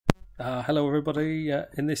Hello everybody,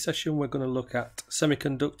 in this session we're going to look at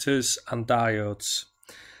semiconductors and diodes.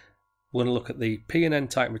 We're going to look at the P and N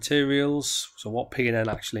type materials, so what P and N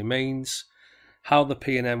actually means, how the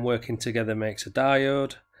P and N working together makes a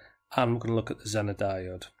diode, and we're going to look at the Zener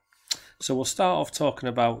diode. So we'll start off talking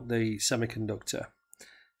about the semiconductor.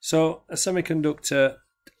 So a semiconductor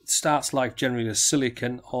starts life generally as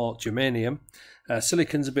silicon or germanium.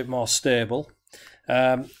 Silicon's a bit more stable.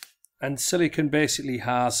 And silicon basically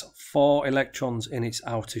has 4 electrons in its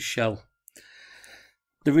outer shell.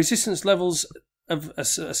 The resistance levels of a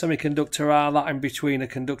semiconductor are that in between a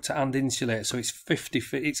conductor and insulator, so it's 50.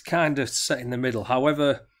 It's kind of set in the middle.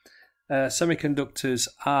 However, semiconductors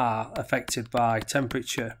are affected by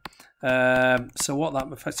temperature. So what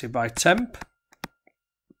that affected by temp,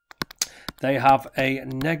 they have a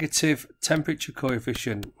negative temperature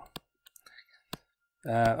coefficient.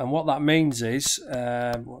 And what that means is,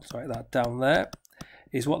 let's write that down there,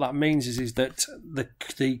 is what that means is that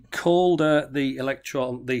the colder the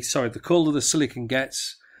colder the silicon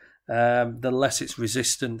gets, the less its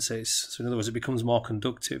resistance is. So in other words, it becomes more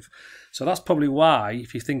conductive. So that's probably why,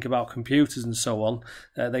 if you think about computers and so on,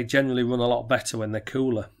 they generally run a lot better when they're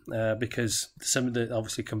cooler, because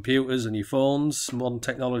obviously computers and your phones, modern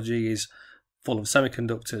technology is full of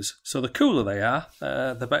semiconductors. So the cooler they are,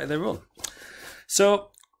 the better they run. So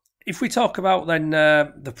if we talk about then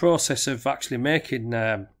the process of actually making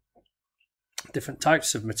different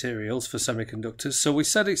types of materials for semiconductors, so we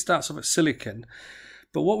said it starts off at silicon,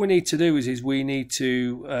 but what we need to do is we need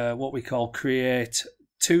to what we call create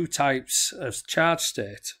 2 types of charge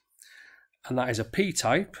state, and that is a P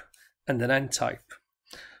type and an N type.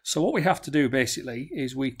 So what we have to do basically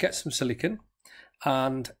is we get some silicon,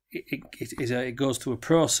 and it goes through a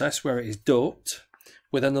process where it is doped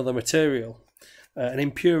with another material. An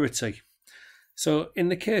impurity. So in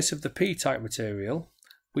the case of the P-type material,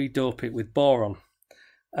 we dope it with boron.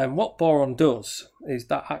 And what boron does is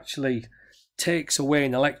that actually takes away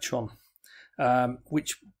an electron,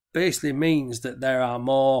 which basically means that there are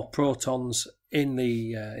more protons in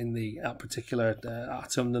that particular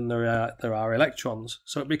atom than there are electrons.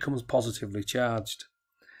 So it becomes positively charged.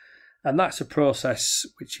 And that's a process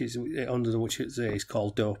under which it is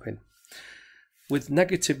called doping. With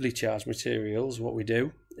negatively charged materials, what we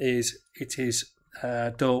do is it is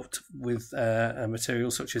doped with a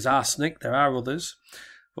material such as arsenic. There are others,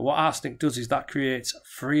 but what arsenic does is that creates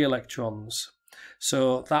free electrons.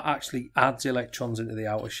 So that actually adds electrons into the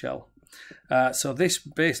outer shell. So this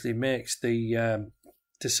basically makes the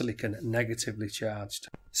silicon negatively charged.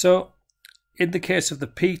 So in the case of the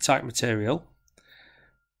P-type material,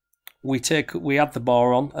 we add the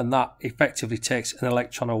boron, and that effectively takes an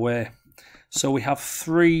electron away. So we have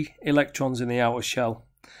 3 electrons in the outer shell.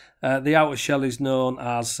 The outer shell is known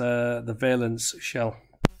as the valence shell.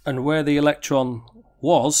 And where the electron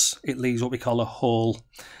was, it leaves what we call a hole.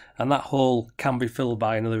 And that hole can be filled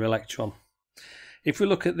by another electron. If we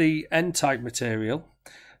look at the N-type material,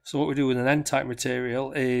 so what we do with an N-type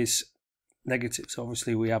material is negative. So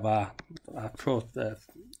obviously we have our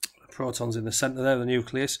protons in the centre there, the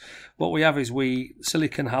nucleus. What we have is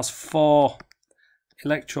silicon has 4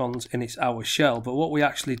 electrons in its outer shell, but what we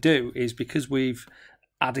actually do is, because we've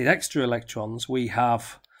added extra electrons, we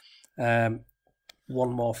have 1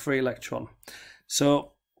 more free electron.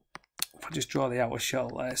 So if I just draw the outer shell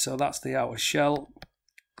there, so that's the outer shell,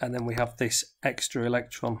 and then we have this extra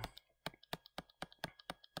electron.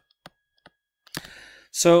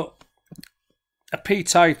 So a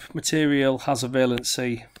P-type material has a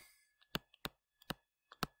valency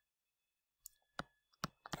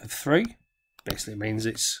of 3. Basically means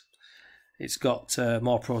it's got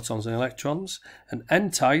more protons than electrons. An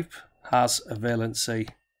N-type has a valency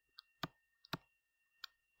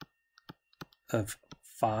of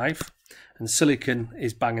 5, and silicon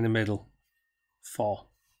is bang in the middle, 4.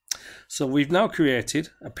 So we've now created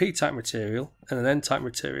a P-type material and an N-type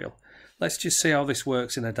material. Let's just see how this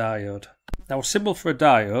works in a diode. Now a symbol for a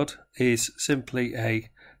diode is simply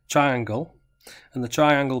a triangle, and the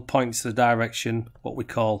triangle points to the direction what we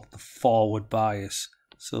call the forward bias.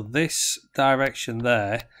 So this direction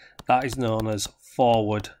there, that is known as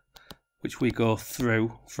forward, which we go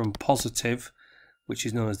through from positive, which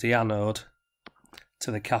is known as the anode,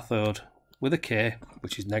 to the cathode with a K,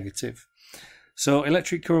 which is negative. So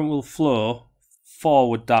electric current will flow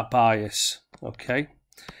forward that bias. Okay.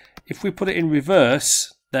 If we put it in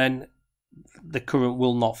reverse, then the current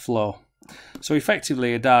will not flow. So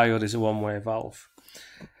effectively a diode is a one-way valve.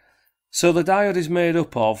 So the diode is made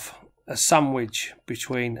up of a sandwich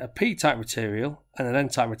between a P-type material and an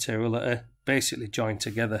N-type material that are basically joined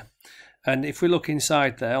together. And if we look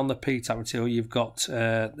inside there on the p-type material, you've got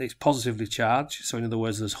it's positively charged. So in other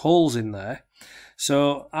words, there's holes in there.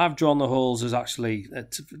 So I've drawn the holes as actually,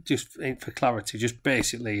 just for clarity, just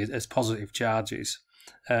basically as positive charges.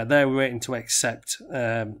 They're waiting to accept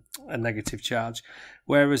a negative charge.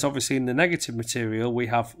 Whereas obviously in the negative material, we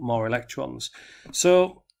have more electrons.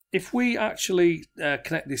 So if we actually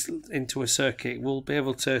connect this into a circuit, we'll be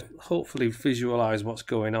able to hopefully visualize what's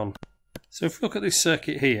going on. So if we look at this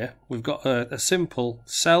circuit here, we've got a simple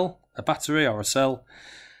cell, a battery or a cell,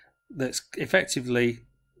 that's effectively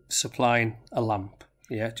supplying a lamp.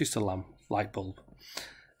 Yeah, just a lamp, light bulb.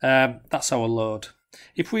 That's our load.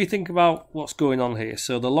 If we think about what's going on here,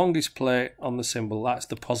 so the longest plate on the symbol, that's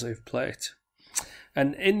the positive plate.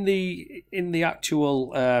 And in the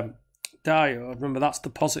actual diode, remember that's the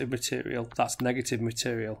positive material, that's negative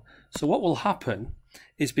material. So what will happen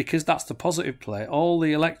is, because that's the positive plate, all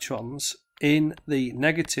the electrons in the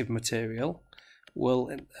negative material will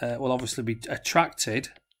obviously be attracted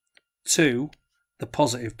to the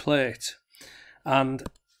positive plate. And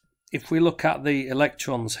if we look at the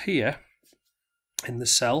electrons here in the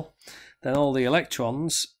cell, then all the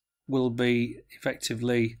electrons will be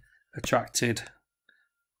effectively attracted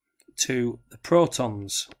to the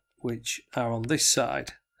protons, which are on this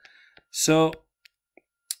side. So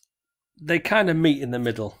they kind of meet in the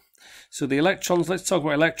middle. So the electrons, let's talk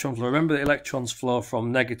about electron flow. Remember that electrons flow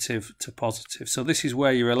from negative to positive. So this is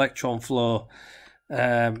where your electron flow,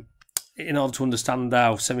 in order to understand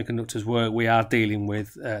how semiconductors work, we are dealing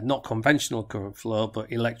with not conventional current flow,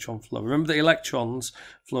 but electron flow. Remember that electrons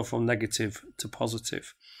flow from negative to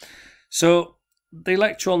positive. So the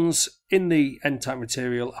electrons in the n-type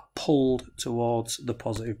material are pulled towards the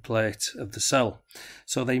positive plate of the cell.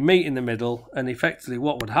 So they meet in the middle, and effectively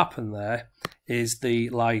what would happen there is the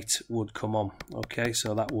light would come on. Okay,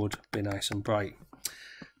 so that would be nice and bright.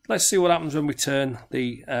 Let's see what happens when we turn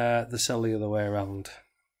the cell the other way around.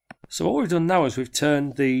 So what we've done now is we've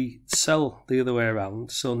turned the cell the other way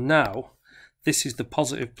around. So now this is the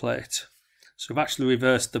positive plate. So we've actually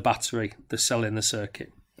reversed the battery, the cell in the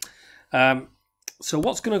circuit. So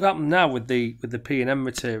what's going to happen now with the P and N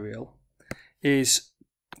material is,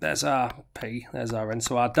 there's our P, there's our N.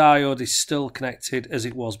 So our diode is still connected as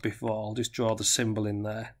it was before. I'll just draw the symbol in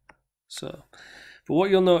there. So, but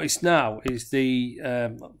what you'll notice now is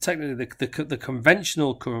technically the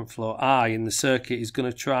conventional current flow, I, in the circuit is going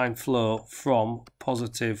to try and flow from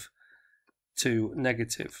positive to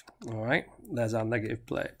negative. All right, there's our negative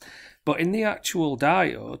plate. But in the actual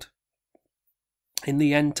diode, in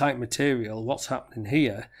the n-type material, what's happening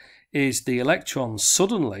here is the electrons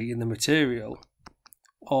suddenly in the material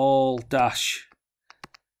all dash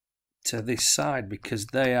to this side, because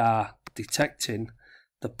they are detecting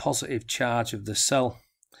the positive charge of the cell.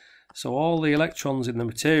 So all the electrons in the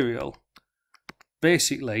material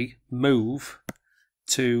basically move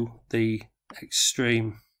to the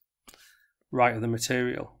extreme right of the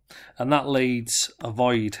material, and that leads a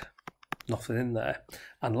void, nothing in there.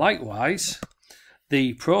 And likewise,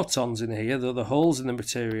 the protons in here, the holes in the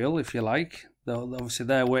material, if you like, obviously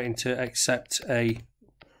they're waiting to accept a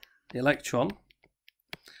electron.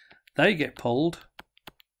 They get pulled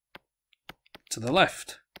to the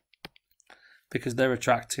left because they're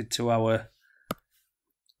attracted to our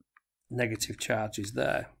negative charges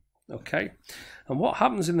there. Okay, and what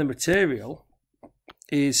happens in the material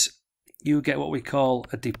is you get what we call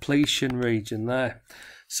a depletion region there.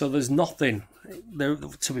 So there's nothing there.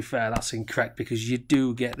 To be fair, that's incorrect, because you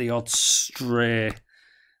do get the odd stray.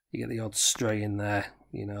 You get the odd stray in there,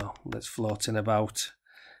 you know, that's floating about.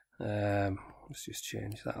 Let's just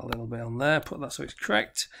change that a little bit on there, put that so it's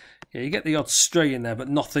correct. Yeah, you get the odd stray in there, but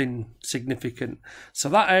nothing significant. So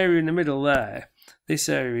that area in the middle there, this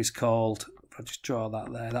area is called, if I just draw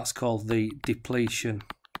that there, that's called the depletion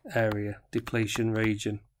area, depletion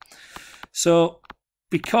region. So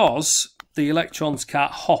because the electrons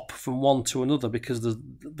can't hop from one to another, because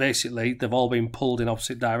basically they've all been pulled in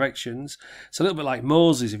opposite directions. It's a little bit like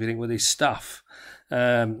Moses, if you think, with his staff,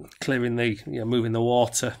 clearing moving the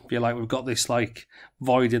water. Be like, we've got this like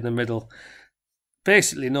void in the middle.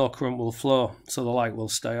 Basically, no current will flow, so the light will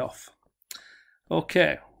stay off.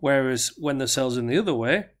 Okay, whereas when the cell's in the other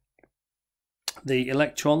way, the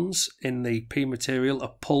electrons in the P material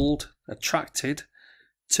are attracted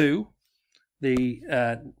to the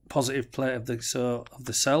positive plate of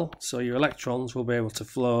the cell, so your electrons will be able to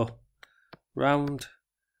flow round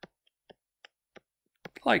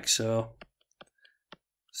like so.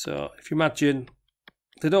 So if you imagine,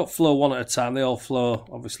 they don't flow one at a time, they all flow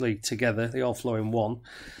obviously together, they all flow in one.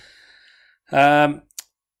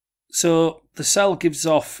 So the cell gives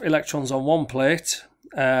off electrons on one plate,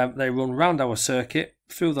 they run round our circuit,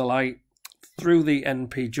 through the light, through the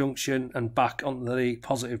NP junction and back onto the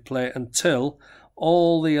positive plate until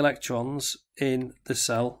all the electrons in the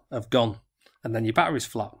cell have gone, and then your battery's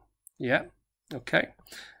flat. Yeah, okay.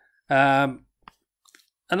 And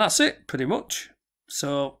that's it pretty much.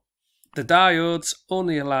 So the diodes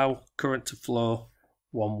only allow current to flow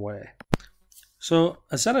one way. So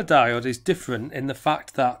a Zener diode is different in the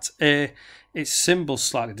fact that its symbol's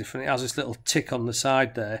slightly different. It has this little tick on the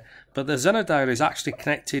side there, but the Zener diode is actually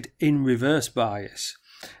connected in reverse bias,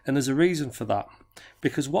 and there's a reason for that.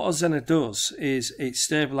 Because what a Zener does is it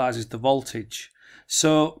stabilizes the voltage.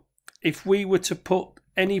 So if we were to put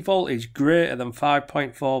any voltage greater than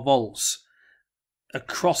 5.4 volts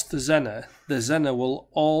across the Zener will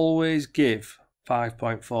always give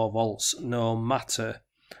 5.4 volts no matter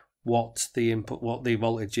what the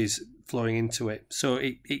voltage is flowing into it. So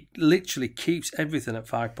it literally keeps everything at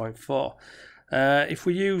 5.4. If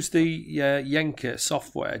we use the Yenka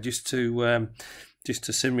software just to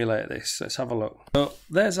simulate this, let's have a look. So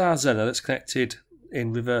there's our Zener that's connected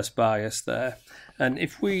in reverse bias there, and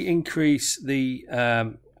if we increase the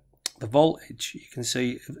voltage, you can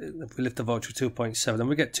see if we lift the voltage to 2.7, then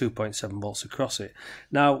we get 2.7 volts across it.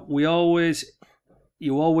 Now you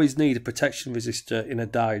always need a protection resistor in a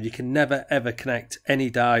diode. You can never ever connect any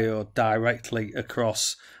diode directly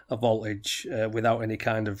across a voltage without any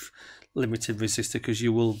kind of limited resistor, because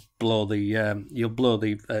you will blow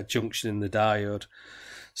the junction in the diode.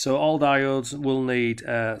 So all diodes will need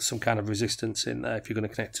some kind of resistance in there if you're going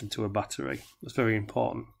to connect them to a battery. That's very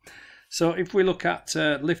important. So if we look at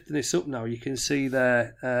lifting this up now, you can see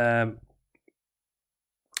there.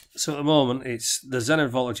 So at the moment, the Zener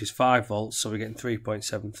voltage is 5 volts, so we're getting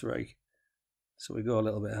 3.73. So we go a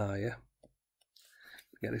little bit higher.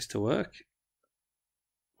 Get this to work.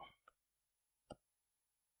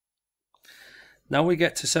 Now we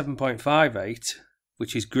get to 7.58,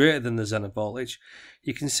 which is greater than the Zener voltage.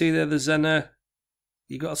 You can see there the Zener,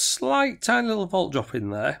 you've got a slight tiny little volt drop in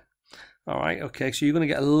there. All right, okay, so you're going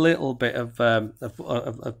to get a little bit of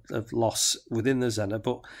loss within the Zener,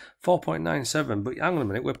 but 4.97. But hang on a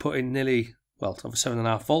minute, we're putting nearly, well, over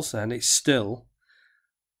 7.5 volts there, and it's still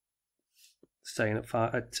staying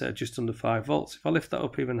at just under 5 volts. If I lift that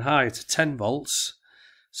up even higher to 10 volts,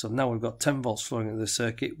 so now we've got 10 volts flowing into the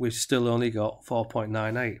circuit, we've still only got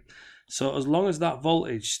 4.98. So as long as that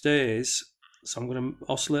voltage stays, so I'm going to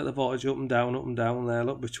oscillate the voltage up and down there,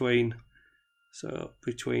 look, between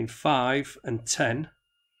 5 and 10,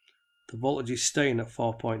 the voltage is staying at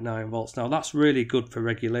 4.9 volts. Now that's really good for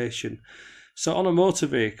regulation. So on a motor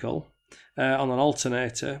vehicle, on an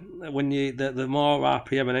alternator, when the more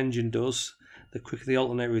RPM an engine does, the quicker the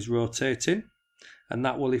alternator is rotating, and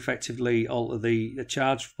that will effectively alter the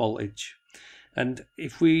charge voltage. And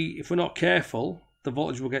if we're not careful, the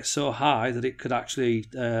voltage will get so high that it could actually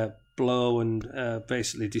blow and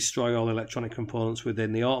basically destroy all electronic components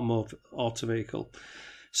within the auto vehicle.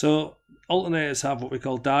 So alternators have what we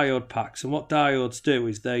call diode packs, and what diodes do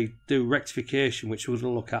is they do rectification, which we're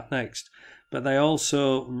going to look at next, but they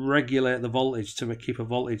also regulate the voltage to keep a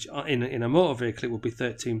voltage in a motor vehicle. It would be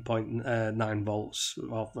 13.9 volts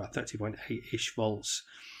or 13.8-ish volts.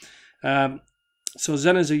 So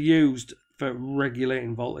Zeners are used for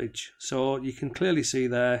regulating voltage. So you can clearly see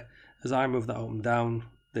there, as I move that up and down,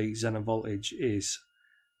 the Zener voltage is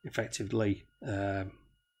effectively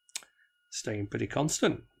staying pretty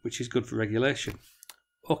constant, which is good for regulation.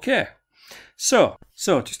 Okay, so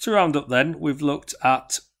just to round up then, we've looked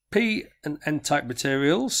at P and N-type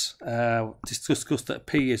materials. Discussed that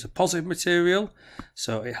P is a positive material,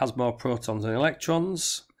 so it has more protons than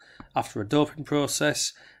electrons after a doping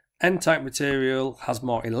process. N-type material has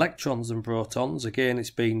more electrons than protons. Again,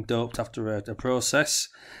 it's been doped after a process.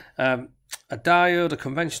 A diode, a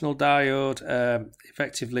conventional diode,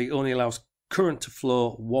 effectively only allows current to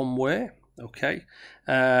flow one way. Okay.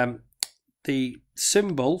 The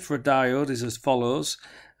symbol for a diode is as follows.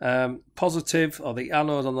 Positive, or the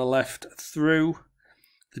anode on the left, through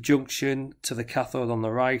the junction to the cathode on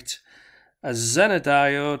the right. A Zener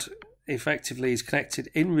diode effectively is connected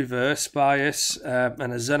in reverse bias,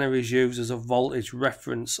 and a Zener is used as a voltage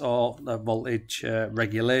reference or a voltage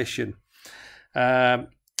regulation.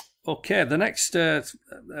 Okay, the next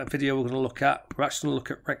video we're going to look at, we're actually going to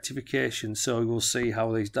look at rectification, so we'll see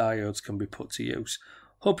how these diodes can be put to use.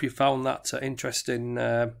 Hope you found that interesting.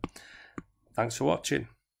 Thanks for watching.